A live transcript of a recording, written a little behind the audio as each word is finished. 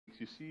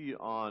you see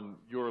on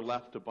your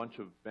left a bunch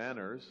of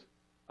banners,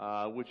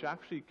 which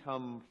actually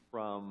come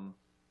from,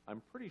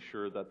 I'm pretty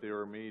sure that they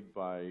were made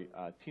by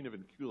Tina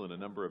Van Kulen a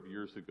number of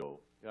years ago.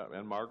 Yeah,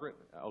 and Margaret?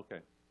 Okay.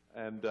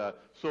 And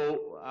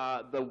so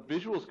the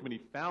Visuals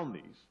Committee found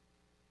these,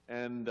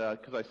 and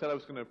because I said I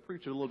was going to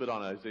preach a little bit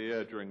on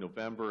Isaiah during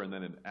November and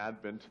then in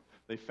Advent,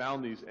 they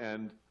found these,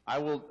 and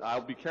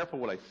I'll be careful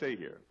what I say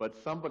here, but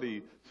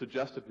somebody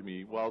suggested to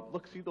me, well,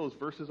 look, see those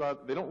verses,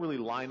 they don't really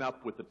line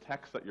up with the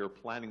text that you're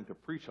planning to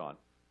preach on.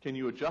 Can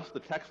you adjust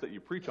the text that you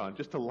preach on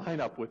just to line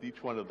up with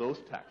each one of those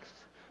texts?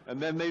 And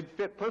then they'd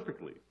fit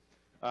perfectly.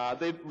 I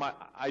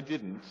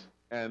didn't,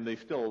 and they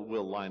still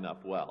will line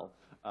up well.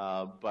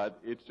 But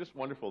it's just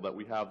wonderful that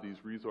we have these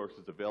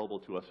resources available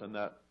to us and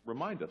that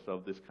remind us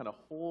of this kind of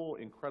whole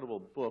incredible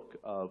book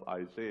of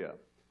Isaiah,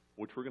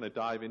 which we're going to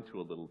dive into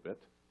a little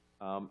bit.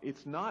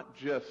 It's not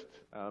just,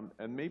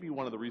 and maybe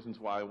one of the reasons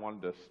why I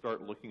wanted to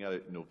start looking at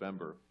it in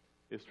November,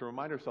 is to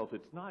remind ourselves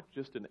it's not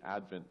just an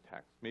Advent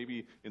text.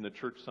 Maybe in the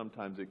church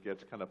sometimes it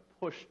gets kind of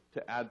pushed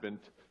to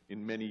Advent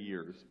in many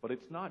years, but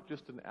it's not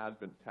just an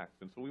Advent text.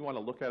 And so we want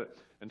to look at it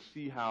and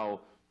see how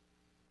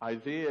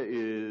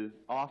Isaiah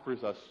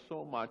offers us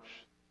so much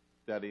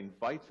that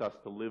invites us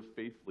to live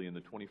faithfully in the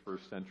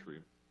 21st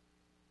century,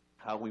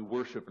 how we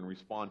worship and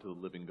respond to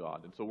the living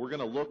God. And so we're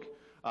going to look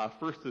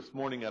first this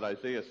morning at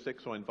Isaiah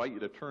 6, so I invite you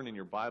to turn in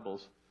your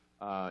Bibles,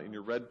 in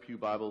your Red Pew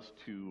Bibles,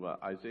 to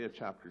Isaiah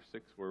chapter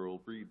 6, where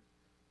we'll read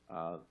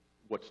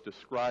what's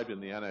described in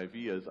the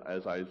NIV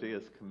as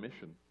Isaiah's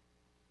commission.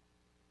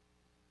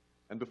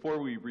 And before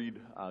we read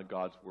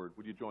God's word,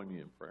 would you join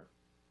me in prayer?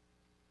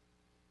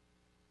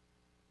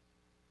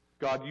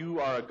 God, you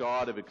are a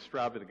God of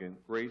extravagant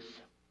grace,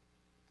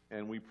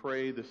 and we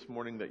pray this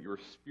morning that your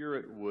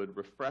Spirit would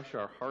refresh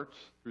our hearts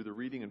through the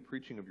reading and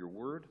preaching of your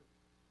word,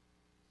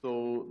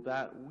 so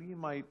that we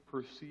might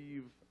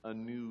perceive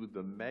anew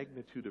the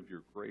magnitude of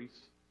your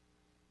grace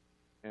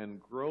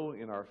and grow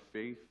in our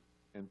faith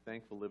and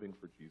thankful living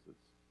for Jesus.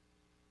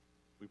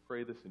 We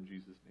pray this in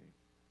Jesus'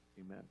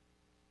 name. Amen.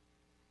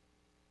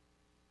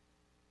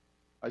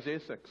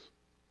 Isaiah 6.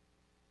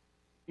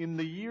 In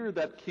the year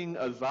that King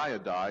Uzziah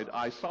died,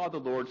 I saw the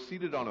Lord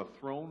seated on a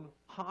throne,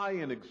 high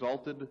and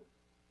exalted,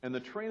 and the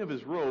train of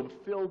his robe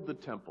filled the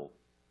temple.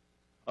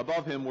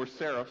 Above him were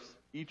seraphs,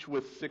 each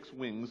with 6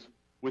 wings.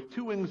 With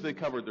 2 wings they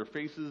covered their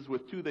faces,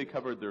 with 2 they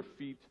covered their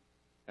feet,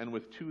 and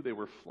with 2 they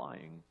were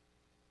flying.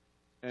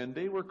 And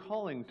they were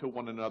calling to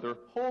one another,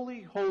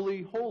 Holy,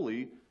 holy,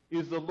 holy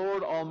is the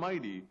Lord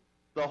Almighty.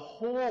 The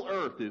whole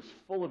earth is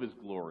full of his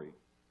glory.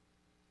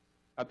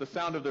 At the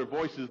sound of their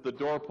voices, the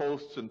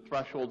doorposts and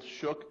thresholds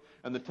shook,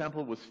 and the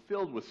temple was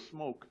filled with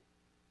smoke.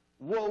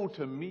 Woe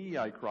to me,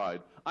 I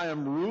cried. I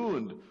am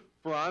ruined,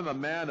 for I am a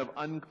man of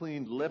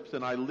unclean lips,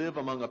 and I live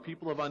among a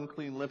people of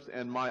unclean lips,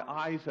 and my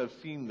eyes have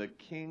seen the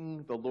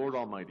King, the Lord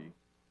Almighty.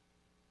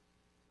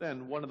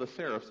 Then one of the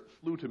seraphs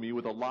flew to me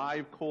with a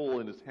live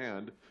coal in his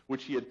hand,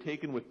 which he had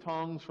taken with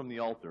tongs from the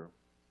altar.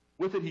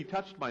 With it he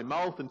touched my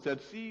mouth and said,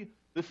 See,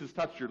 this has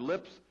touched your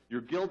lips,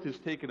 your guilt is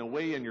taken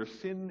away, and your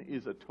sin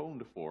is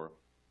atoned for.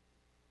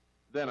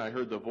 Then I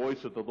heard the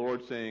voice of the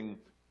Lord saying,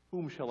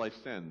 Whom shall I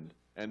send,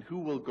 and who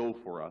will go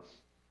for us?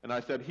 And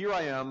I said, Here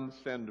I am,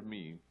 send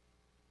me.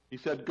 He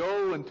said,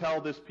 Go and tell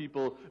this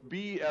people,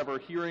 be ever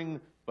hearing,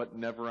 but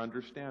never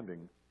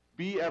understanding.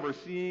 Be ever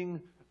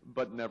seeing,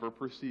 but never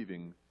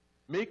perceiving.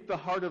 Make the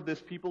heart of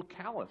this people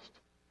calloused.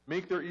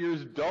 Make their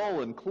ears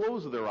dull and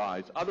close their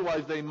eyes.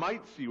 Otherwise they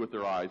might see with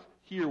their eyes,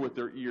 hear with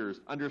their ears,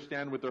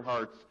 understand with their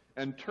hearts,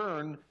 and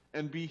turn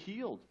and be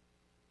healed.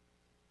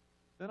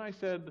 Then I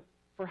said,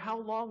 For how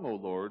long, O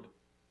Lord?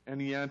 And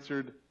he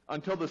answered,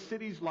 Until the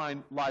cities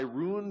lie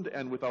ruined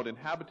and without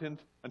inhabitant,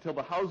 until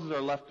the houses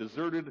are left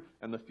deserted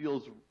and the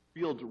fields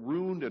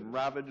ruined and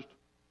ravaged,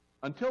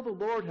 until the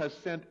Lord has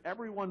sent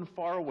everyone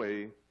far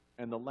away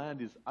and the land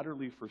is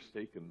utterly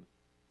forsaken.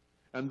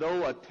 And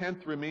though a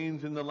tenth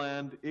remains in the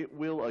land, it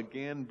will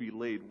again be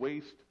laid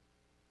waste.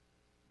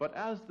 But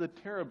as the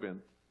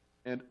terebinth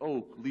and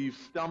oak leave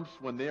stumps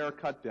when they are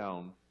cut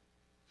down,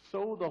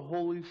 so the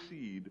holy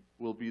seed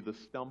will be the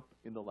stump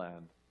in the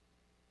land.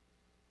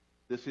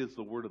 This is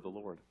the word of the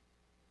Lord.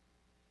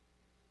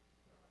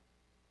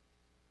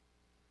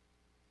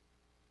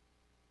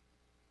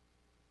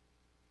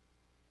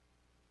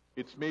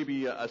 It's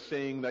maybe a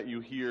saying that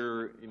you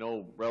hear,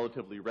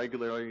 relatively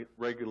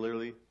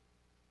regularly,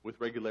 with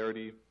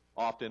regularity,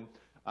 often.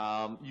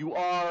 You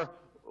are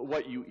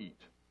what you eat,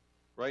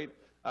 right?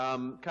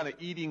 Kind of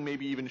eating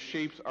maybe even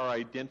shapes our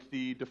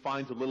identity,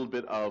 defines a little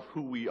bit of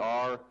who we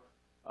are.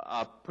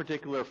 A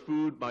particular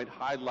food might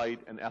highlight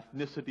an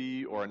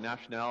ethnicity or a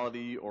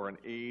nationality or an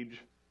age.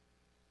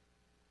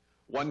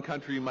 One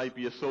country might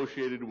be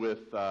associated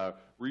with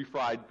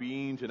refried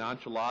beans and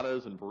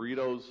enchiladas and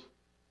burritos.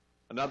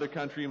 Another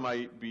country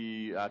might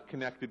be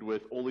connected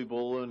with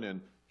oliebollen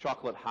and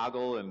chocolate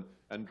hagel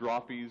and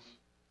droppies.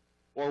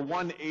 Or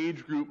one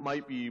age group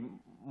might be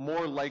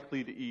more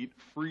likely to eat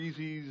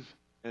freezies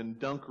and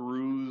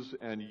Dunkaroos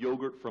and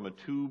yogurt from a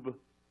tube,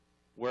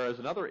 whereas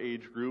another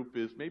age group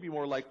is maybe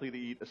more likely to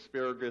eat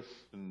asparagus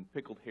and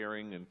pickled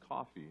herring and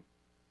coffee.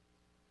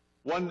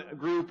 One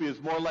group is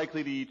more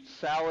likely to eat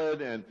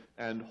salad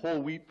and whole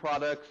wheat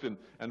products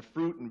and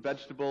fruit and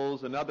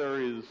vegetables.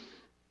 Another is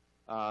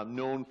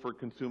known for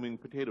consuming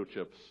potato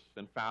chips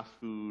and fast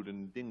food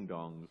and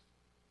ding-dongs.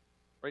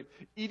 Right?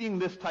 Eating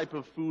this type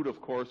of food,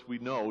 of course, we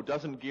know,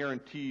 doesn't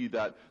guarantee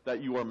that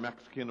you are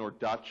Mexican or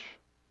Dutch,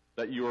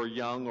 that you are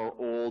young or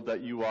old,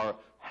 that you are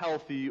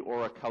healthy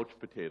or a couch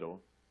potato.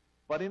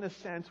 But in a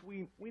sense,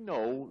 we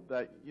know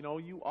that,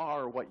 you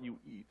are what you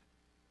eat.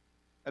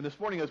 And this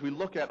morning, as we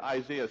look at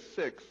Isaiah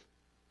 6,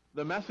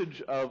 the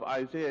message of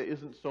Isaiah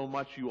isn't so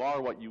much you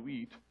are what you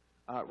eat.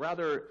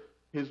 Rather,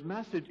 his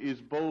message is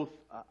both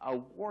a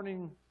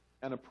warning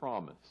and a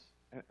promise.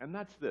 And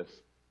that's this,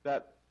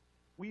 that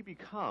we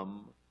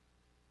become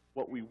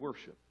what we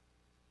worship.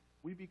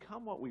 We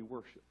become what we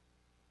worship.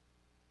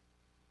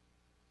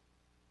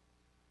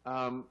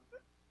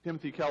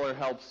 Timothy Keller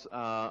helps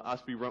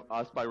us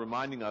by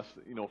reminding us,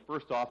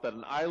 first off, that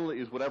an idol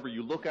is whatever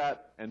you look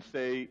at and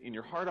say in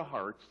your heart of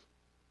hearts,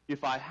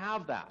 if I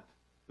have that,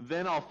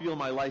 then I'll feel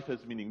my life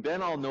has meaning.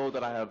 Then I'll know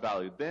that I have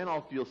value. Then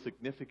I'll feel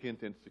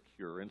significant and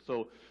secure. And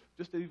so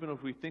just even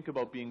if we think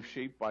about being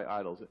shaped by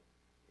idols,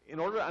 in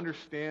order to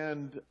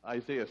understand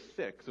Isaiah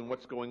 6 and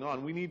what's going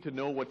on, we need to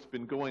know what's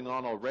been going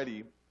on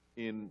already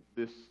in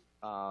this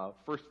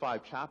first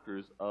 5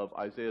 chapters of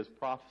Isaiah's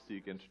prophecy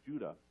against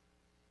Judah.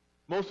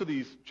 Most of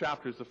these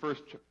chapters, the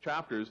first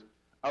chapters,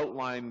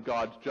 outline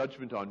God's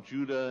judgment on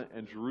Judah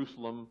and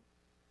Jerusalem.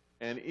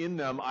 And in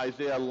them,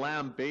 Isaiah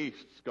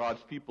lambasts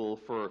God's people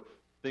for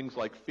things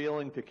like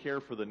failing to care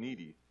for the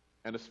needy,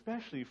 and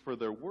especially for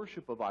their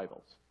worship of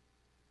idols.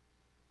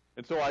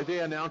 And so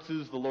Isaiah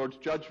announces the Lord's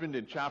judgment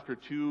in chapter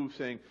 2,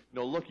 saying,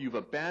 look, you've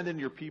abandoned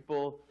your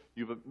people.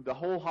 The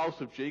whole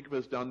house of Jacob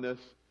has done this.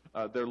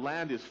 Their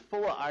land is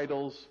full of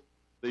idols.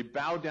 They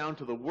bow down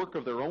to the work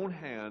of their own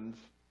hands,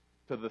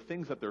 to the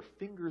things that their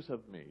fingers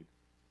have made.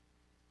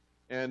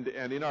 And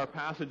in our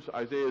passage,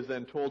 Isaiah is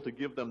then told to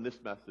give them this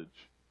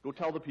message. Go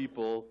tell the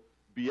people,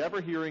 be ever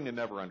hearing and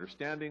never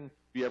understanding,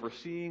 be ever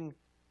seeing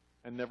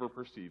and never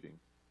perceiving.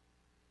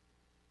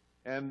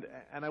 And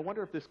I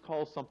wonder if this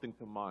calls something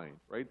to mind,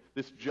 right?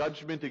 This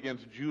judgment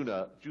against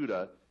Judah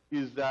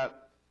is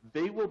that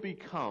they will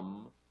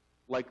become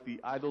like the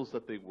idols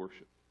that they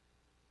worship.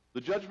 The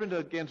judgment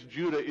against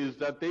Judah is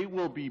that they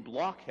will be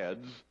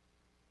blockheads,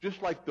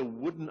 just like the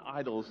wooden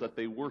idols that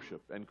they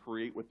worship and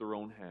create with their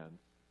own hands.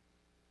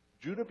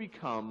 Judah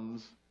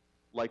becomes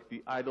like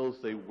the idols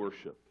they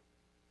worship.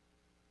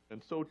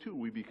 And so, too,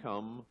 we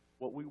become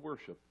what we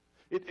worship.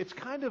 It's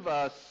kind of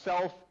a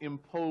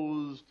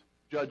self-imposed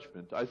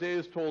judgment. Isaiah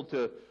is told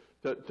to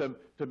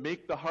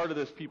make the heart of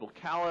this people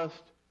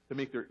calloused, to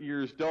make their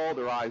ears dull,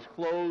 their eyes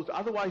closed.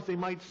 Otherwise, they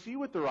might see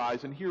with their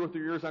eyes and hear with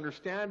their ears,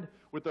 understand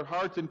with their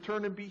hearts, and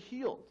turn and be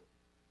healed.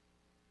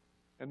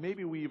 And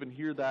maybe we even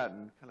hear that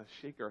and kind of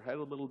shake our head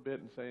a little bit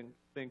and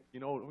think,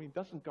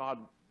 doesn't God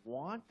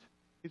want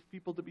his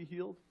people to be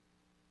healed?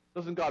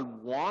 Doesn't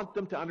God want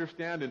them to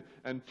understand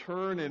and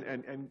turn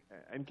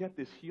and get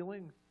this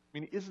healing?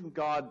 Isn't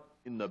God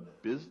in the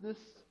business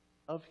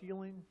of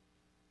healing?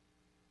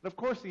 And of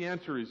course the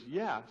answer is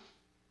yes.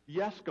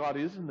 Yes, God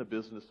is in the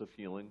business of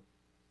healing.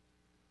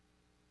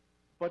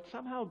 But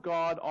somehow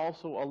God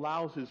also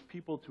allows his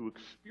people to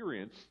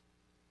experience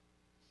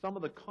some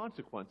of the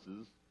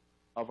consequences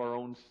of our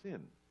own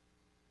sin.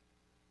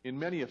 In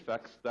many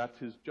effects, that's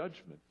his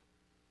judgment.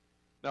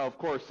 Now, of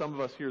course, some of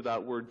us hear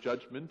that word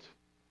judgment.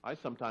 I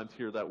sometimes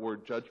hear that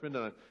word judgment,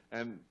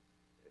 and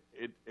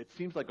it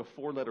seems like a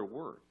 4-letter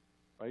word,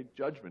 right?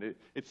 Judgment.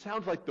 It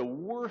sounds like the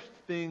worst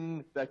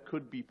thing that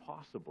could be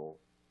possible.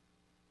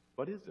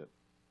 But is it?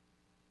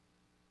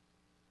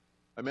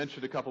 I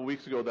mentioned a couple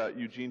weeks ago that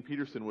Eugene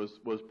Peterson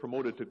was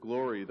promoted to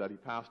glory, that he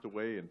passed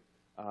away,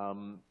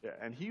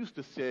 and he used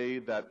to say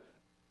that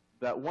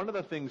one of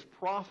the things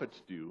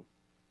prophets do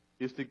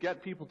is to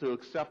get people to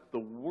accept the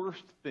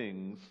worst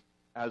things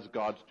as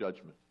God's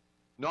judgment.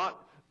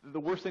 The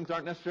worst things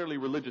aren't necessarily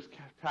religious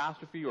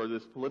catastrophe or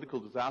this political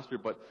disaster,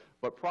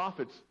 but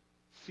prophets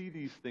see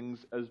these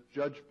things as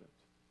judgment.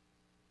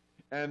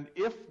 And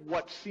if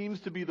what seems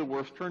to be the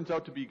worst turns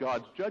out to be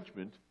God's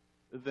judgment,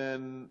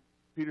 then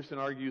Peterson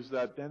argues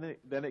that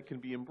then it can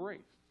be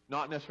embraced.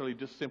 Not necessarily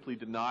just simply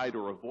denied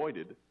or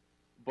avoided,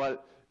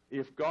 but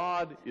if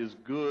God is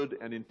good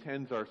and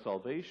intends our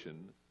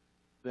salvation,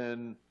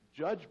 then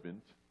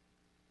judgment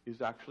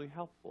is actually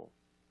helpful.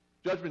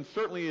 Judgment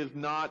certainly is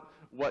not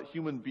what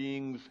human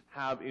beings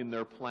have in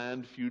their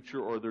planned future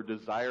or their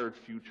desired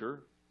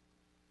future.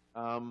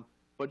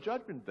 But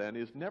judgment then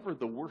is never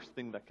the worst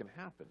thing that can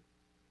happen.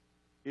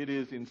 It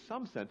is in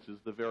some senses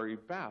the very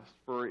best,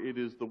 for it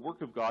is the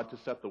work of God to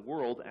set the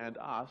world and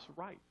us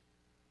right.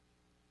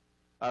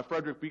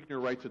 Frederick Buechner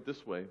writes it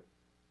this way: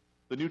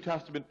 the New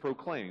Testament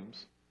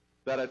proclaims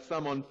that at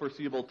some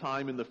unforeseeable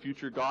time in the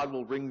future, God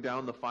will ring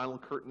down the final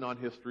curtain on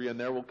history, and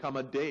there will come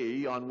a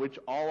day on which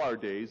all our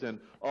days and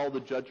all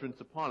the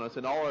judgments upon us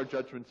and all our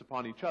judgments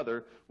upon each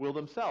other will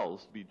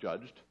themselves be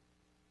judged.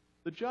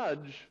 the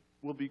judge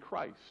will be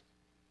Christ.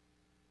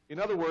 In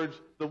other words,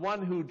 the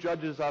one who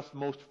judges us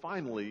most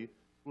finally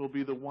will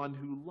be the one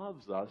who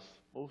loves us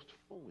most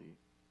fully.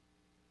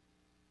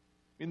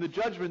 In the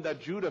judgment that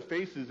Judah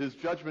faces is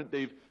judgment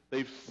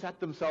they've set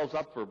themselves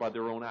up for by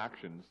their own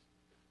actions.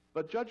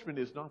 But judgment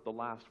is not the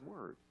last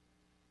word.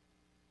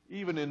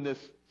 Even in this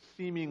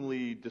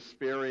seemingly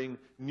despairing,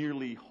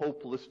 nearly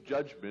hopeless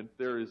judgment,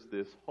 there is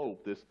this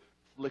hope, this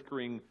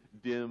flickering,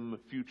 dim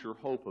future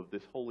hope of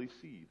this holy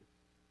seed.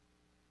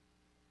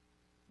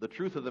 The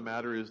truth of the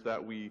matter is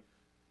that we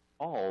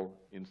all,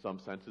 in some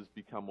senses,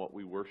 become what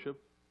we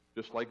worship.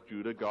 Just like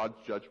Judah, God's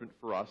judgment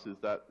for us is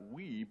that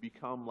we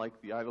become like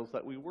the idols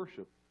that we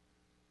worship.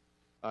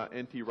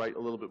 N.T. Wright a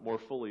little bit more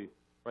fully,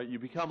 right? You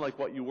become like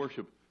what you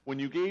worship. When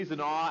you gaze in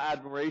awe,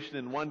 admiration,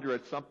 and wonder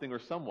at something or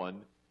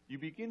someone, you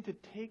begin to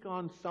take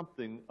on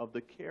something of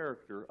the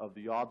character of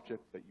the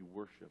object that you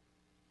worship.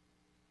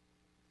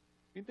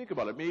 I mean, think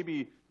about it.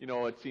 Maybe,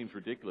 it seems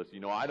ridiculous.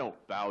 I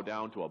don't bow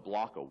down to a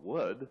block of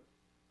wood.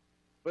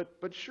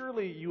 But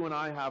surely you and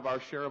I have our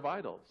share of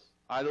idols.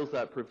 Idols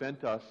that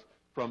prevent us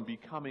from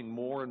becoming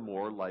more and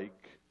more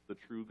like the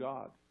true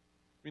God.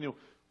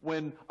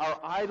 When our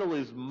idol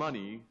is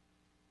money,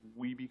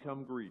 we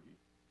become greedy.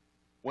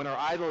 When our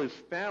idol is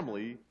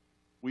family,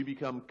 we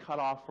become cut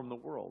off from the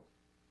world.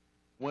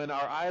 When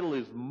our idol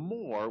is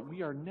more,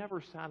 we are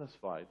never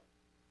satisfied.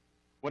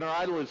 When our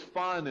idol is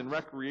fun and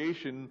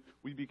recreation,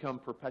 we become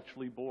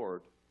perpetually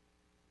bored.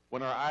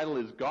 When our idol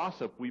is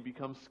gossip, we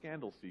become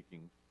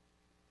scandal-seeking.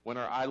 When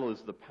our idol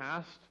is the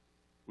past,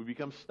 we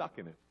become stuck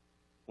in it.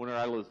 When our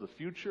idol is the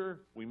future,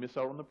 we miss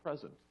out on the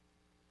present.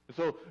 And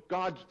so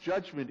God's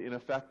judgment, in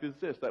effect, is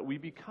this, that we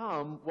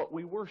become what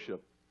we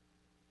worship.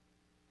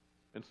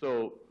 And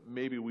so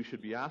maybe we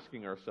should be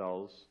asking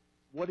ourselves,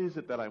 what is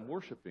it that I'm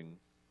worshiping?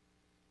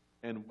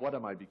 And what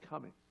am I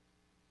becoming?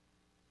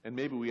 And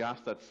maybe we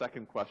ask that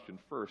second question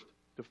first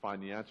to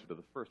find the answer to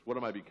the first. What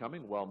am I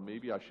becoming? Well,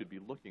 maybe I should be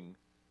looking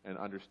and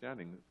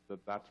understanding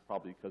that that's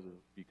probably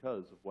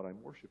because of what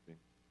I'm worshiping.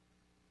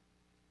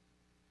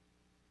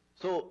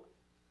 So,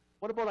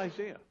 what about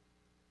Isaiah?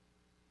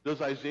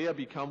 Does Isaiah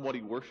become what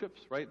he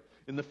worships, right?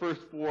 In the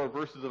first 4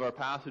 verses of our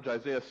passage,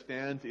 Isaiah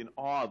stands in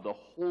awe of the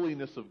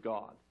holiness of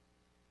God.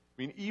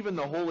 I mean, even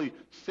the holy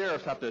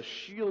seraphs have to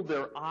shield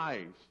their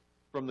eyes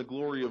from the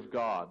glory of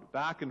God.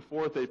 Back and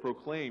forth they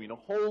proclaim,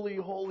 holy,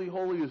 holy,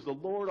 holy is the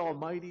Lord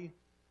Almighty.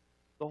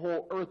 The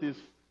whole earth is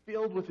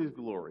filled with his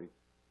glory.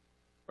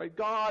 Right?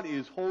 God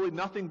is holy.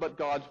 Nothing but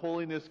God's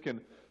holiness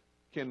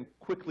can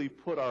quickly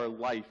put our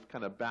life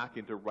kind of back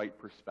into right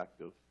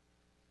perspective.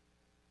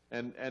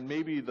 And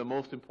maybe the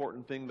most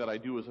important thing that I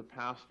do as a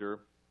pastor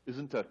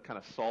isn't to kind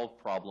of solve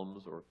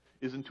problems, or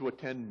isn't to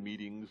attend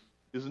meetings,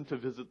 isn't to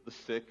visit the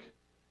sick,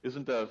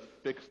 isn't to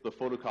fix the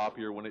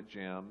photocopier when it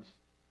jams.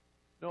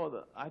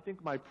 No, I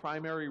think my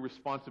primary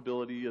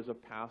responsibility as a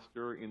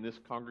pastor in this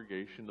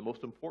congregation, the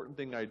most important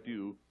thing I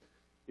do,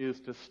 is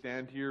to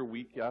stand here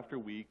week after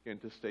week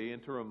and to stay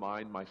and to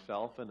remind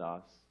myself and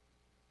us,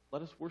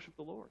 let us worship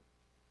the Lord.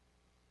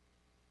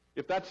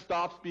 If that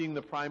stops being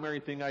the primary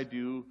thing I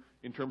do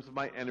in terms of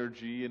my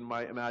energy and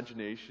my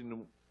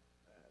imagination,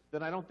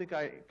 then I don't think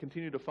I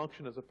continue to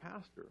function as a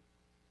pastor.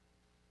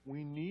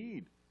 We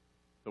need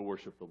to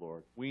worship the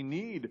Lord. We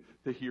need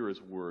to hear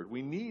his word.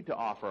 We need to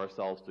offer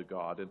ourselves to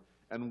God.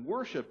 And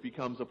worship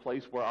becomes a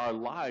place where our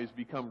lives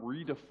become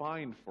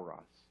redefined for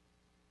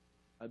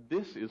us.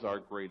 This is our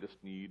greatest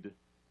need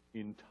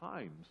in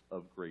times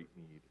of great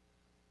need.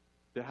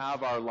 To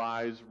have our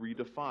lives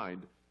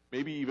redefined,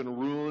 maybe even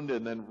ruined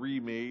and then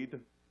remade,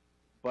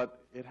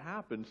 but it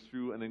happens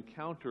through an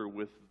encounter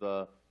with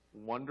the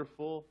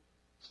wonderful,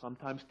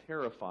 sometimes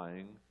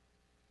terrifying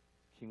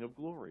King of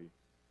Glory.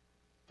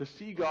 To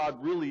see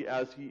God really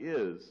as he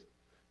is.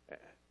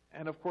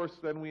 And of course,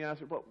 then we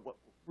ask,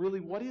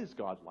 what is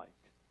God like?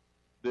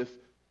 This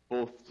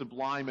both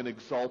sublime and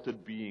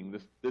exalted being,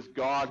 this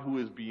God who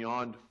is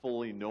beyond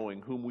fully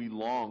knowing, whom we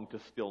long to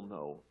still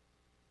know.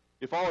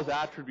 If all his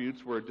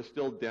attributes were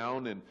distilled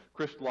down and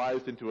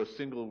crystallized into a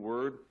single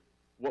word,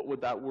 what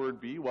would that word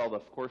be? Well,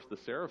 of course, the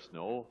seraphs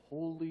know,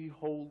 holy,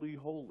 holy,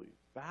 holy.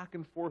 Back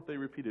and forth they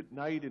repeat it,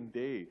 night and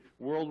day,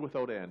 world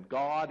without end.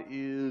 God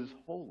is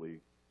holy.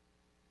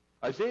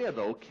 Isaiah,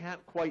 though,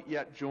 can't quite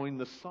yet join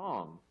the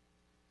song.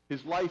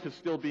 His life is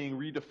still being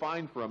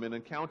redefined for him. An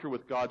encounter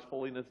with God's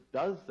holiness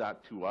does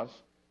that to us.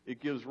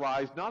 It gives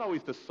rise not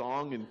always to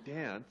song and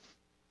dance,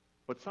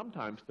 but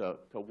sometimes to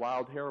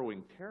wild,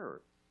 harrowing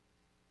terror.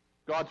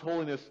 God's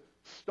holiness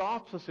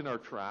stops us in our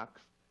tracks,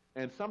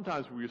 and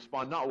sometimes we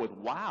respond not with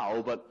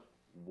wow, but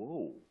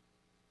woe.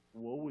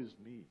 Woe is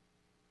me.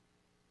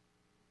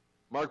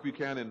 Mark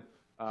Buchanan,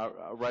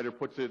 a writer,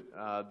 puts it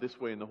this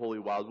way in The Holy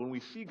Wild. When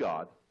we see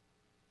God,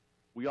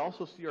 we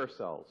also see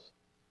ourselves.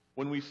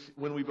 When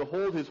we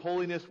behold his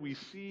holiness, we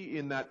see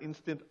in that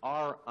instant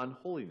our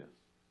unholiness.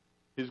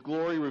 His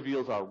glory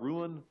reveals our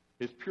ruin,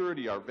 his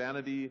purity our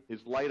vanity,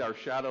 his light our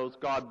shadows.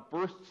 God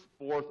bursts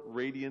forth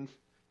radiance,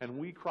 and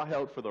we cry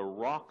out for the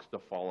rocks to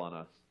fall on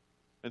us.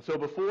 And so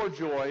before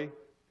joy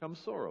comes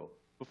sorrow.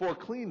 Before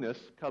cleanness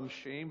comes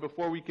shame.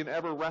 Before we can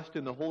ever rest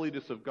in the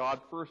holiness of God,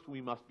 first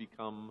we must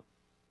become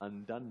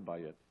undone by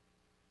it.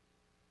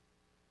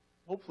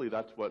 Hopefully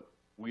that's what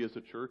we as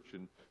a church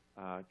and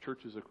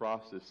churches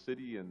across this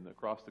city and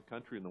across the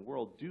country and the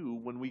world do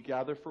when we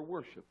gather for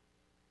worship.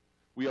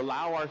 We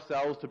allow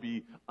ourselves to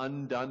be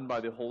undone by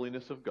the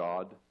holiness of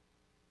God,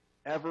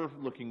 ever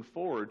looking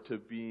forward to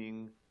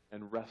being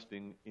and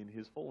resting in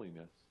His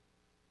holiness.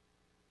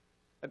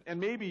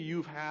 And maybe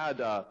you've had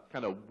a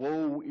kind of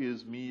woe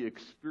is me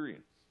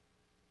experience,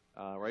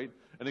 right?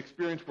 An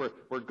experience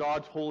where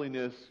God's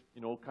holiness,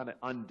 kind of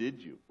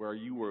undid you, where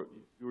you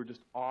were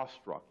just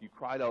awestruck. You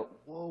cried out,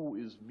 "Woe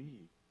is me."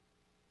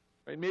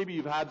 Right? Maybe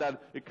you've had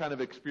that kind of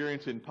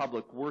experience in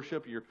public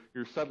worship.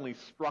 You're suddenly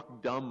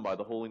struck dumb by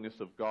the holiness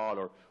of God,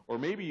 or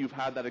maybe you've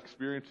had that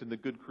experience in the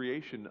good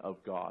creation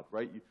of God,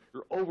 right?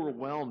 You're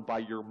overwhelmed by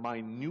your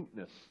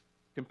minuteness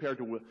compared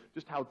to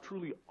just how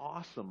truly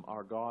awesome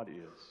our God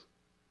is.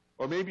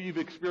 Or maybe you've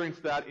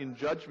experienced that in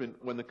judgment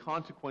when the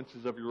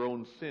consequences of your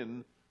own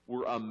sin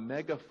were a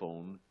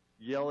megaphone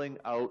yelling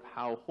out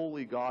how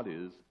holy God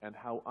is and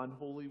how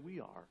unholy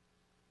we are.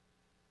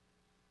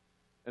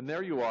 And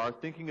there you are,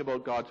 thinking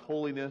about God's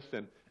holiness,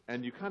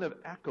 and you kind of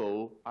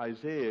echo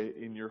Isaiah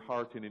in your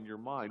heart and in your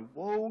mind.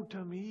 Woe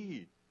to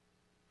me,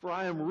 for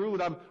I am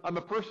rude. I'm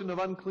a person of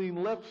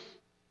unclean lips.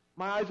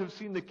 My eyes have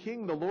seen the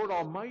King, the Lord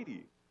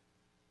Almighty.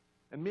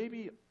 And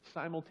maybe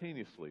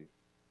simultaneously,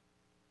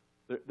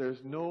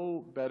 there's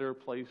no better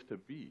place to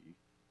be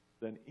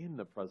than in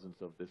the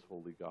presence of this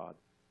holy God.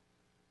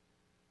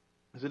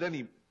 Is it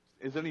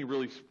any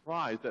really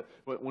surprise that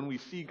when we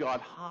see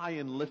God high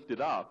and lifted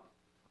up,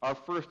 our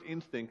first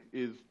instinct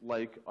is,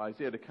 like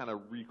Isaiah, to kind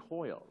of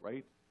recoil,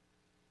 right?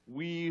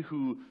 We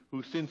who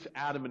since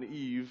Adam and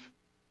Eve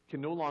can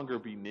no longer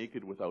be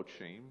naked without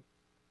shame,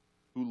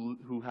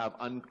 who have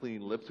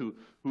unclean lips, who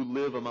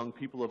live among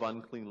people of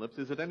unclean lips.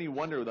 Is it any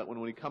wonder that when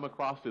we come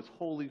across this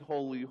holy,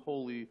 holy,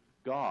 holy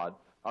God,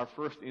 our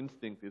first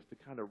instinct is to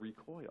kind of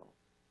recoil?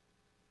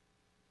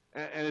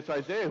 And it's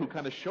Isaiah who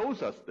kind of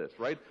shows us this,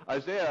 right?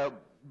 Isaiah,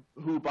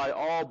 who by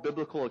all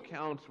biblical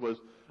accounts was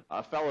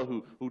a fellow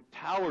who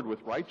towered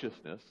with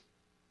righteousness,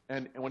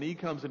 and when he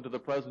comes into the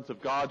presence of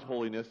God's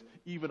holiness,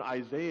 even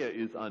Isaiah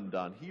is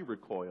undone. He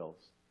recoils.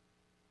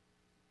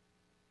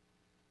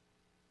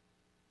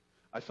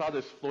 I saw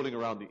this floating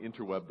around the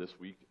interweb this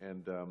week,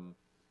 and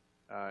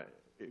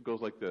it goes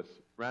like this.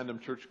 Random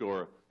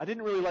churchgoer: "I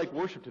didn't really like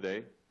worship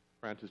today,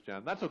 Francis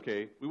Jan." That's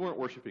okay. We weren't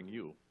worshiping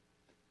you.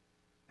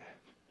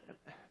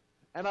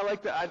 And I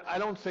like that. I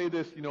don't say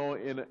this, in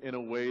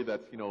a way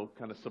that's,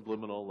 kind of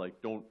subliminal,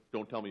 like don't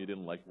tell me you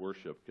didn't like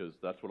worship, because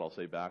that's what I'll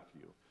say back to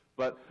you.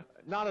 But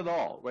not at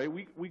all, right?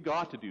 We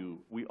ought to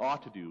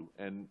do,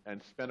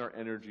 and spend our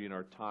energy and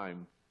our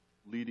time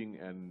leading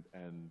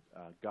and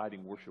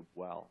guiding worship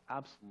well.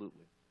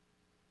 Absolutely.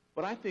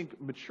 But I think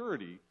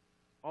maturity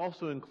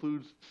also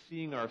includes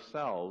seeing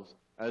ourselves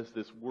as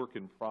this work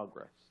in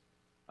progress.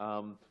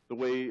 The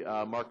way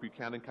Mark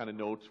Buchanan kind of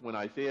notes, what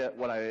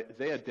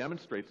Isaiah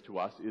demonstrates to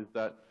us is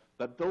that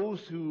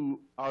those who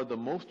are the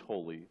most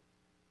holy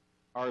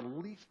are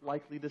least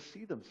likely to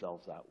see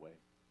themselves that way.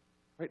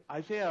 Right?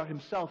 Isaiah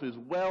himself is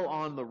well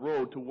on the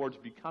road towards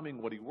becoming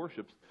what he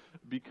worships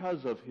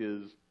because of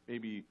his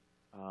maybe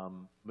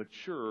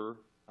mature,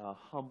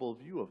 humble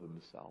view of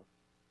himself.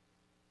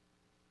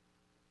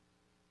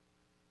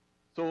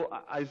 So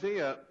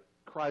Isaiah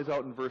cries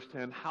out in verse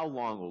 10, "How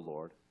long, O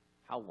Lord?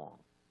 How long?"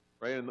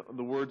 Right? And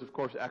the words, of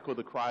course, echo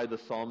the cry of the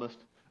psalmist.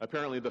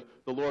 Apparently, the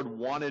Lord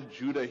wanted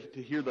Judah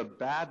to hear the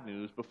bad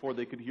news before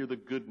they could hear the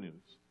good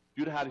news.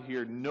 Judah had to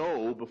hear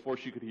no before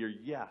she could hear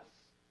yes.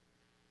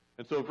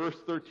 And so verse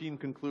 13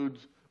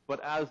 concludes,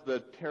 "But as the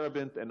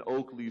terebinth and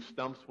oak leave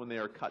stumps when they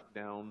are cut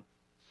down,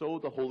 so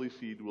the holy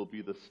seed will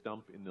be the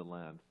stump in the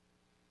land."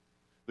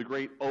 The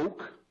great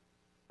oak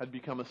had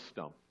become a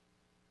stump,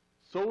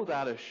 so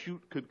that a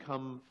shoot could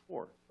come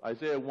forth.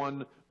 Isaiah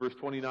 1, verse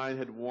 29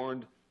 had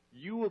warned,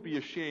 "You will be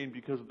ashamed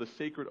because of the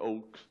sacred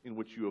oaks in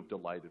which you have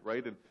delighted,"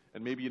 right?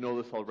 And maybe you know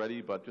this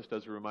already, but just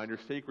as a reminder,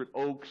 sacred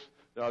oaks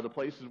are the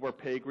places where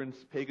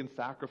pagan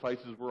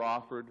sacrifices were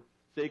offered.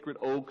 Sacred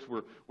oaks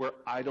where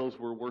idols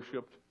were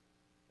worshipped.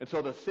 And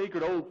so the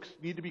sacred oaks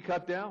need to be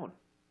cut down.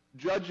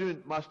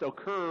 Judgment must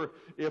occur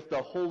if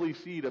the holy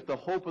seed, if the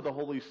hope of the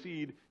holy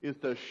seed is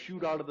to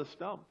shoot out of the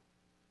stump.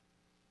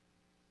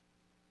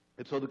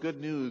 And so the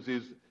good news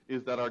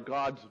is that our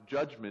God's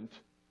judgment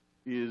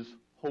is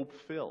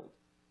hope-filled.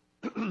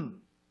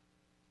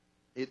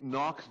 It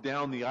knocks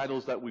down the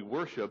idols that we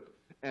worship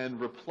and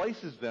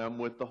replaces them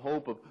with the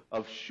hope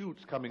of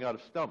shoots coming out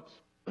of stumps.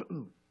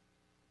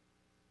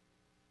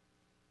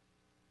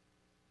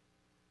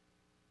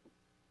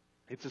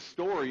 It's a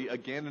story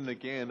again and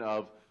again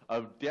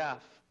of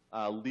death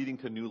leading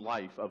to new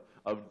life,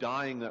 of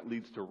dying that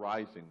leads to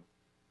rising.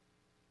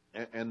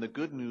 And the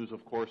good news,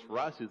 of course, for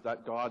us is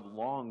that God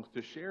longs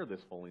to share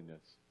this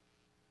holiness.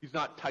 He's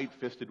not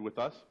tight-fisted with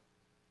us.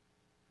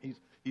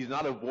 He's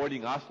not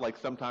avoiding us like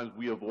sometimes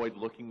we avoid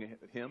looking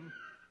at him.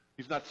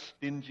 He's not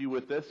stingy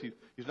with this.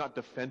 He's not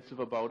defensive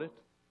about it.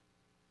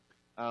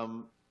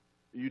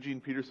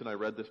 Eugene Peterson, I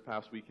read this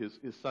past week,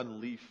 his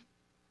son Leaf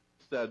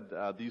said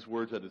these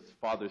words at his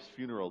father's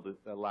funeral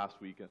last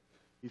week.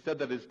 He said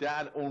that his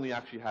dad only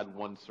actually had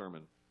one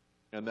sermon,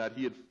 and that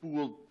he had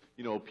fooled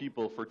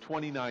people for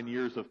 29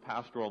 years of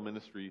pastoral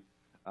ministry,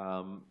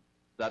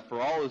 that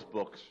for all his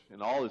books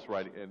and all his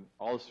writing and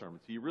all his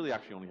sermons, he really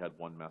actually only had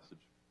one message.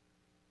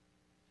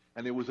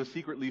 And it was a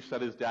secret Leaf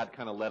said his dad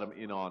kind of let him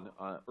in on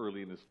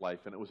early in his life.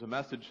 And it was a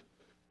message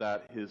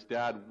that his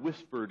dad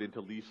whispered into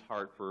Leaf's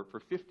heart for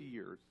 50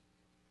 years.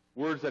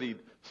 Words that he'd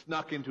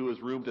snuck into his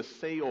room to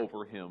say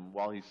over him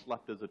while he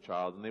slept as a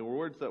child. And they were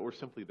words that were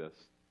simply this: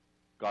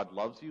 God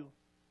loves you.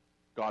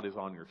 God is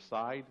on your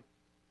side.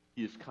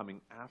 He is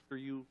coming after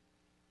you.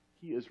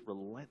 He is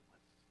relentless.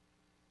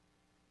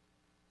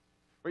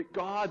 Right?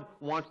 God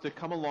wants to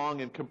come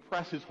along and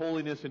compress his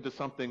holiness into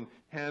something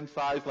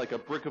hand-sized like a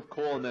brick of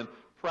coal and then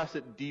press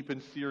it deep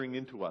and searing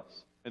into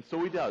us. And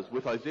so he does.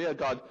 With Isaiah,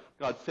 God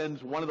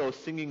sends one of those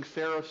singing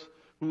seraphs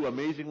who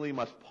amazingly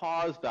must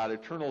pause that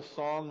eternal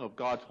song of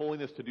God's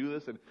holiness to do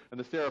this. And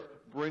the seraph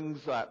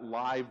brings that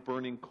live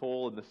burning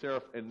coal, and the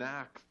seraph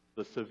enacts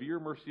the severe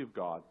mercy of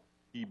God.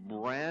 He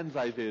brands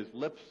Isaiah's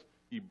lips.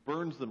 He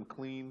burns them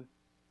clean.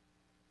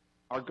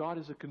 Our God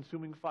is a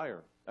consuming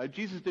fire.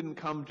 Jesus didn't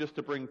come just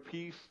to bring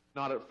peace,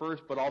 not at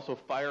first, but also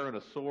fire and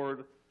a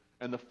sword.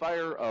 And the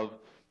fire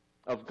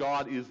of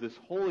God is this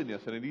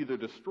holiness, and it either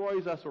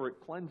destroys us or it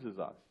cleanses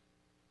us.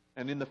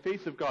 And in the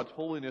face of God's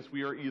holiness,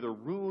 we are either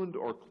ruined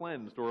or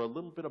cleansed, or a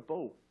little bit of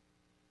both.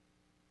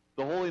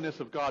 The holiness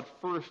of God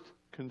first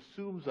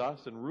consumes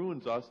us and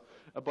ruins us,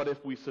 but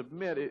if we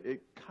submit,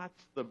 it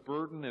cuts the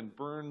burden and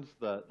burns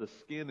the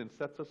skin and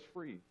sets us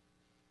free.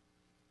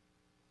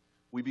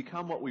 We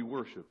become what we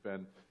worship,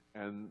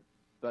 and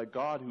that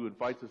God who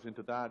invites us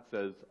into that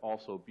says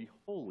also, be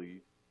holy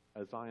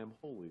as I am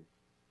holy.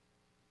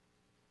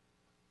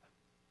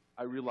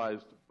 I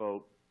realized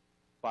about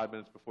 5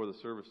 minutes before the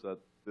service that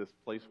this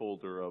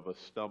placeholder of a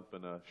stump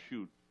and a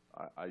shoot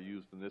I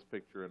used in this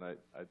picture, and I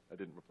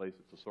didn't replace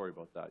it, so sorry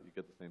about that. You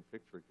get the same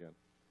picture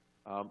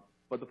again.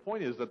 But the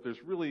point is that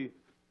there's really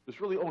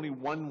only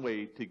one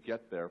way to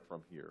get there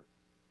from here,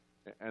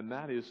 and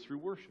that is through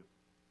worship.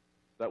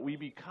 That we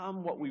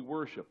become what we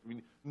worship. I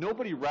mean,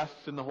 nobody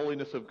rests in the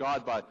holiness of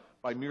God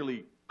by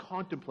merely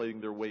contemplating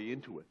their way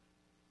into it.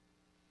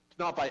 It's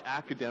not by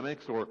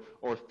academics or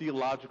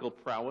theological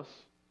prowess.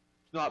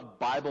 It's not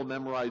Bible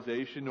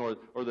memorization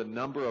or the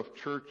number of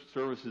church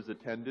services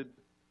attended.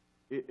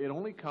 It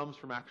only comes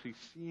from actually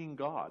seeing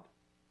God.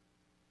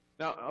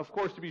 Now, of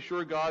course, to be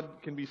sure, God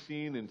can be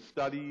seen in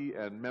study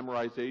and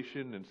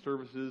memorization and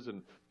services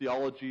and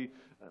theology,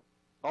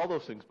 all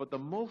those things. But the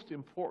most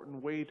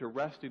important way to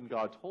rest in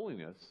God's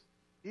holiness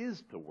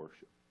is to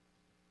worship.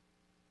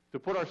 To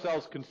put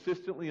ourselves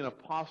consistently in a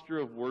posture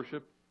of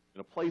worship,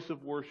 in a place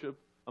of worship,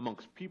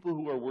 amongst people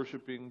who are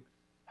worshiping,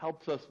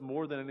 helps us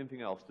more than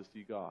anything else to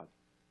see God.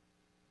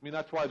 I mean,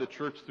 that's why the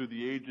church through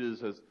the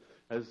ages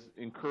has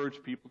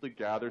encouraged people to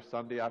gather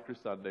Sunday after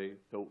Sunday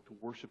to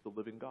worship the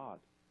living God.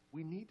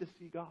 We need to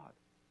see God.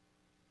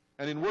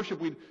 And in worship,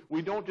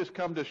 we don't just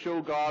come to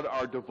show God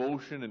our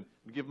devotion and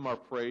give him our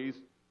praise.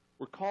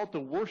 We're called to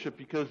worship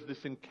because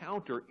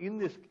in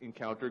this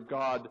encounter,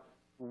 God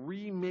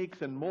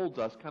remakes and molds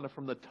us kind of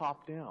from the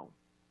top down.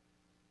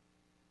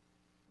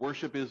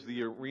 Worship is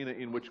the arena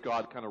in which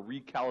God kind of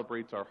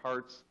recalibrates our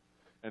hearts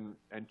and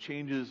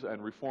changes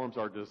and reforms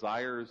our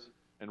desires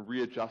and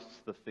readjusts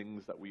the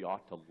things that we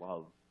ought to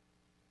love.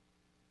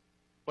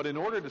 But in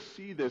order to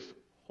see this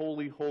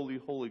holy, holy,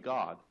 holy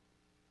God,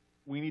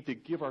 we need to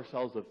give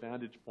ourselves a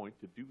vantage point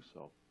to do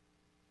so.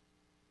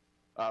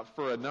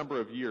 For a number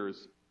of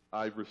years,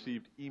 I've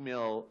received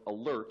email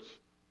alerts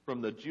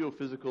from the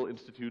Geophysical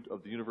Institute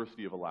of the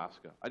University of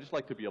Alaska. I just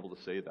like to be able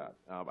to say that.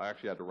 I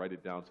actually had to write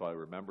it down so I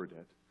remembered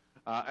it.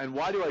 And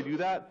why do I do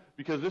that?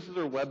 Because this is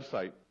their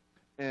website,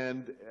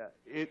 and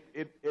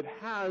it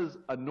has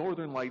a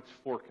Northern Lights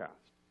forecast.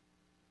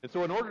 And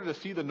so in order to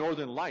see the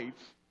Northern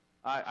Lights,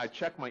 I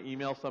check my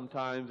email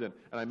sometimes, and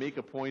I make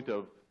a point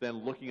of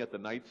then looking at the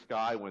night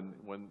sky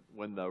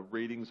when the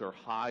ratings are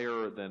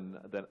higher than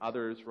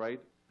others,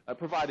 right?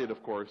 Provided,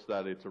 of course,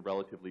 that it's a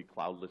relatively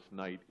cloudless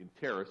night in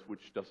Terrace,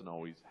 which doesn't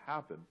always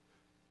happen.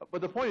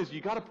 But the point is, you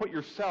got to put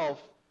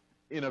yourself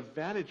in a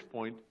vantage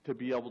point to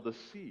be able to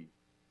see,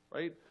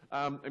 right?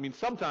 I mean,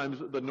 sometimes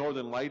the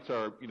Northern Lights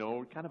are,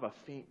 kind of a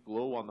faint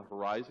glow on the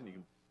horizon. You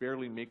can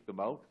barely make them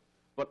out.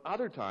 But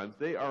other times,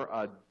 they are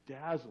a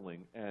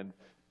dazzling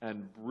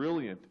and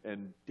brilliant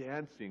and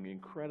dancing,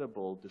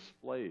 incredible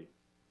display,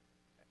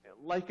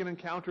 like an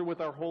encounter with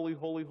our holy,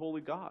 holy,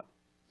 holy God.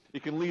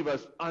 It can leave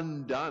us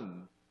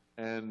undone,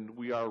 and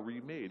we are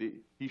remade.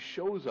 He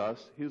shows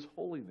us his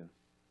holiness.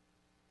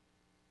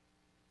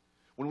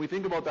 When we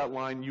think about that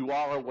line, you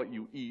are what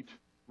you eat,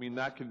 I mean,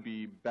 that can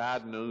be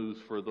bad news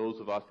for those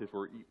of us if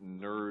we're eating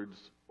nerds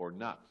or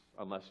nuts,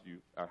 unless you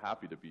are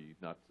happy to be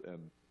nuts and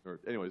nerds.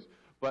 Anyways,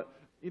 but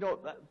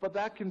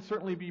that can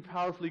certainly be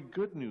powerfully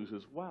good news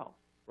as well,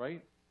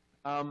 right?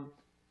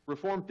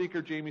 Reformed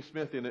thinker Jamie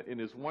Smith, in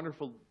his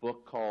wonderful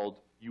book called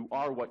 "You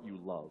Are What You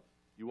Love,"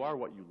 You are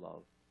what you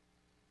love.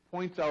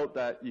 Points out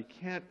that you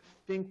can't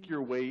think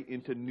your way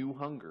into new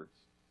hungers.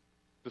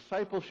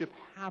 Discipleship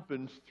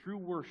happens through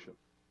worship.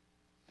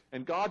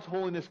 And God's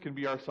holiness can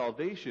be our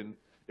salvation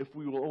if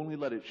we will only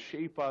let it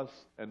shape us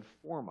and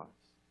form us.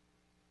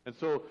 And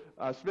so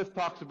Smith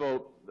talks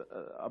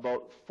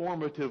about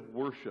formative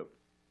worship,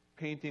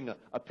 painting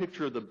a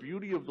picture of the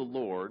beauty of the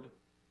Lord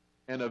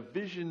and a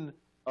vision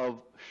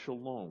of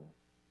shalom,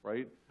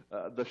 right?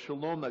 The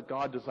shalom that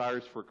God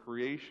desires for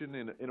creation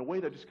in a way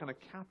that just kind of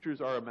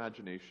captures our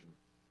imagination.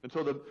 And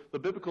so the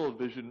biblical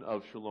vision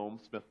of shalom,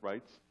 Smith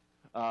writes,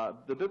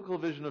 the biblical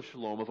vision of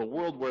shalom, of a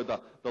world where the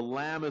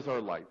Lamb is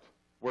our light,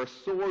 where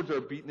swords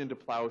are beaten into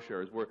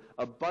plowshares, where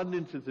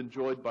abundance is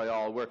enjoyed by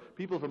all, where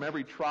people from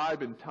every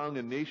tribe and tongue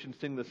and nation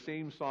sing the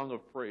same song of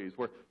praise,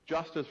 where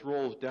justice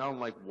rolls down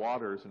like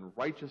waters and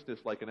righteousness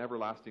like an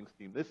everlasting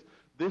stream.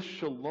 This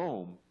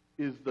shalom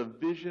is the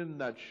vision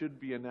that should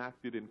be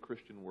enacted in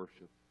Christian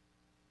worship.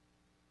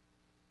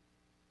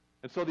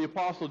 And so the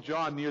Apostle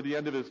John, near the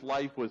end of his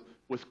life, was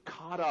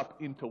caught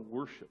up into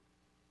worship.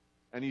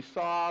 And he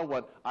saw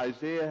what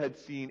Isaiah had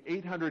seen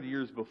 800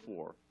 years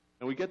before.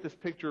 And we get this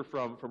picture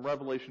from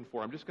Revelation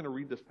 4. I'm just going to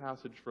read this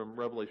passage from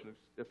Revelation,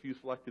 a few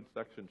selected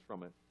sections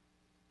from it.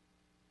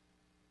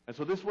 And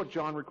so this is what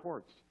John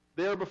records.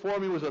 There before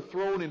me was a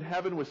throne in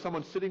heaven with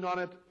someone sitting on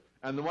it,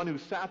 and the one who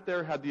sat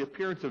there had the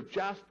appearance of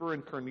jasper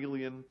and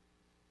carnelian.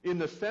 In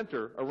the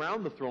center,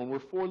 around the throne, were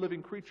 4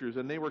 living creatures,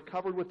 and they were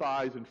covered with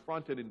eyes in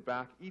front and in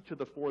back. Each of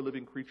the 4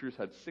 living creatures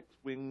had 6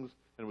 wings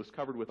and was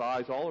covered with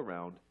eyes all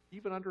around,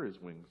 even under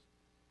his wings.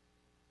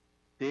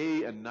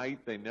 Day and night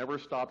they never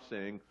stopped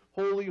saying,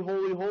 "Holy,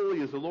 holy, holy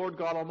is the Lord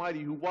God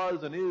Almighty, who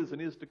was and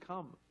is to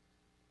come."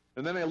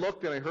 And then I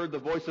looked and I heard the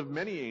voice of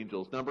many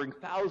angels, numbering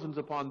thousands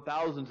upon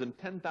thousands and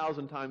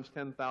 10,000 times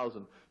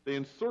 10,000. They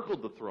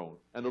encircled the throne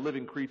and the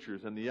living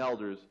creatures and the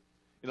elders.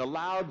 In a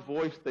loud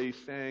voice they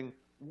sang,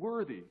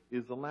 "Worthy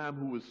is the Lamb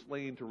who was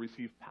slain to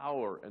receive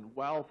power and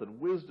wealth and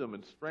wisdom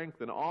and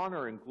strength and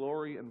honor and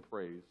glory and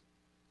praise."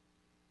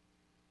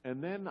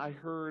 And then I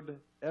heard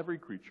every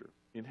creature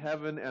in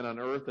heaven and on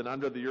earth and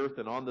under the earth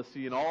and on the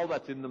sea and all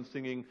that's in them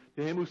singing,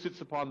 "To him who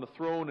sits upon the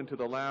throne and to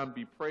the Lamb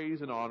be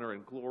praise and honor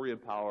and glory and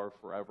power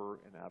forever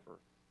and ever."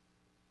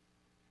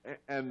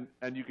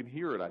 And you can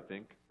hear it, I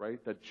think,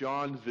 right? That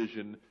John's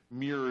vision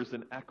mirrors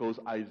and echoes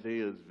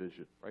Isaiah's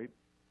vision, right?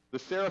 The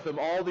seraphim,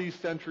 all these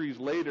centuries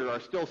later, are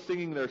still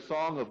singing their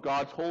song of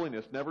God's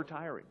holiness, never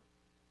tiring.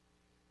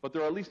 But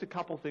there are at least a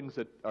couple things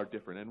that are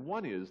different. And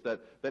one is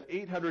that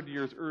 800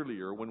 years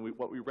earlier,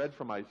 what we read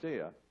from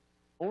Isaiah,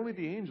 only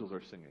the angels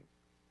are singing.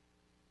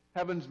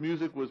 Heaven's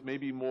music was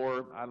maybe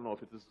more, I don't know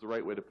if this is the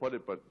right way to put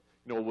it, but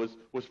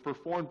was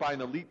performed by an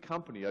elite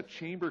company, a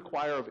chamber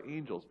choir of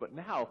angels. But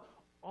now,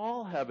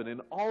 all heaven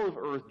and all of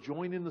earth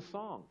join in the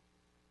song.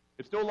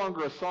 It's no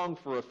longer a song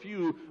for a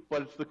few,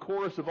 but it's the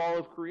chorus of all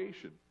of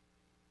creation.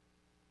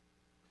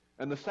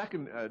 And the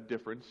second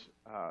difference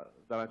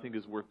that I think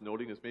is worth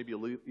noting is maybe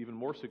even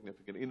more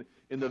significant.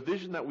 In the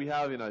vision that we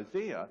have in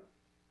Isaiah,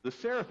 the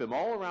seraphim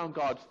all around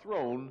God's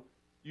throne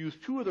use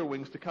 2 of their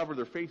wings to cover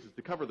their faces,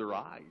 to cover their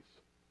eyes.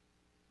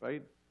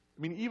 Right?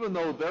 I mean, even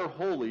though they're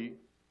holy,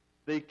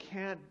 they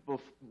can't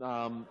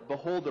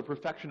behold the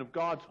perfection of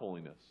God's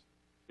holiness.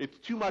 It's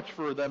too much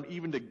for them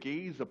even to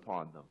gaze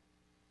upon them.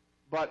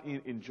 But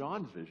in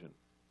John's vision,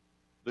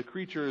 the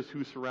creatures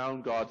who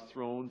surround God's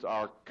thrones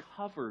are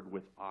covered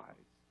with eyes,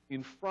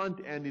 in front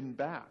and in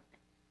back.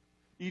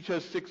 Each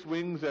has 6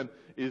 wings and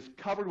is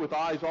covered with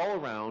eyes all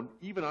around,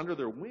 even under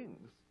their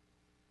wings.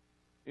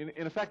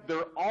 In effect,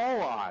 they're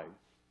all eyes.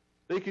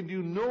 They can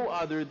do no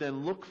other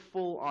than look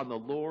full on the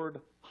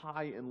Lord,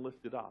 high and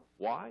lifted up.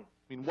 Why? I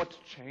mean, what's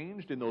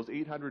changed in those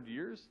 800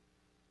 years?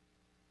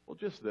 Well,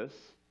 just this.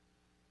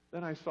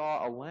 Then I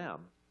saw a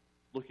lamb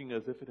looking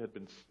as if it had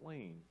been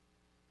slain,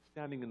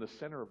 standing in the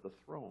center of the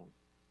throne.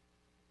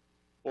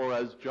 Or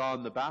as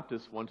John the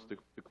Baptist once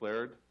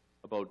declared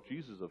about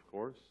Jesus, of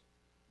course,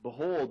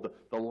 "Behold,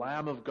 the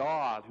Lamb of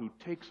God who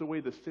takes away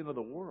the sin of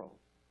the world."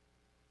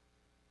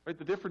 Right?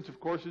 The difference, of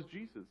course, is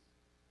Jesus.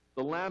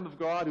 The Lamb of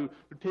God who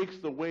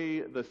takes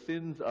away the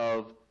sins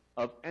of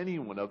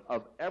anyone,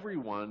 of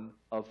everyone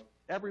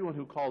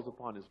who calls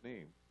upon his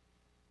name.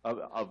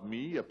 Of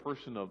me, a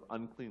person of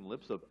unclean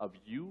lips, of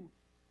you.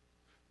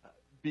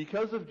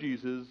 Because of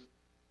Jesus,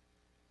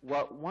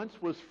 what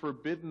once was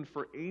forbidden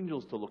for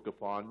angels to look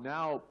upon,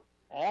 now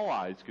all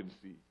eyes can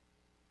see.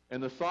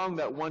 And the song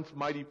that once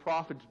mighty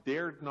prophets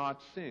dared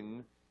not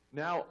sing,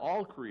 now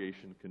all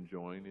creation can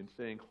join in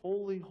saying,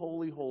 "Holy,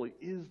 holy, holy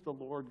is the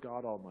Lord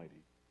God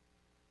Almighty."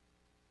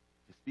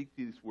 I speak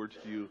these words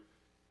to you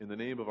in the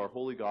name of our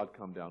holy God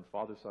come down,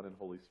 Father, Son, and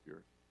Holy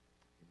Spirit.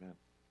 Amen.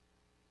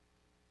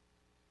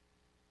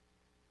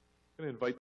 I'm going to invite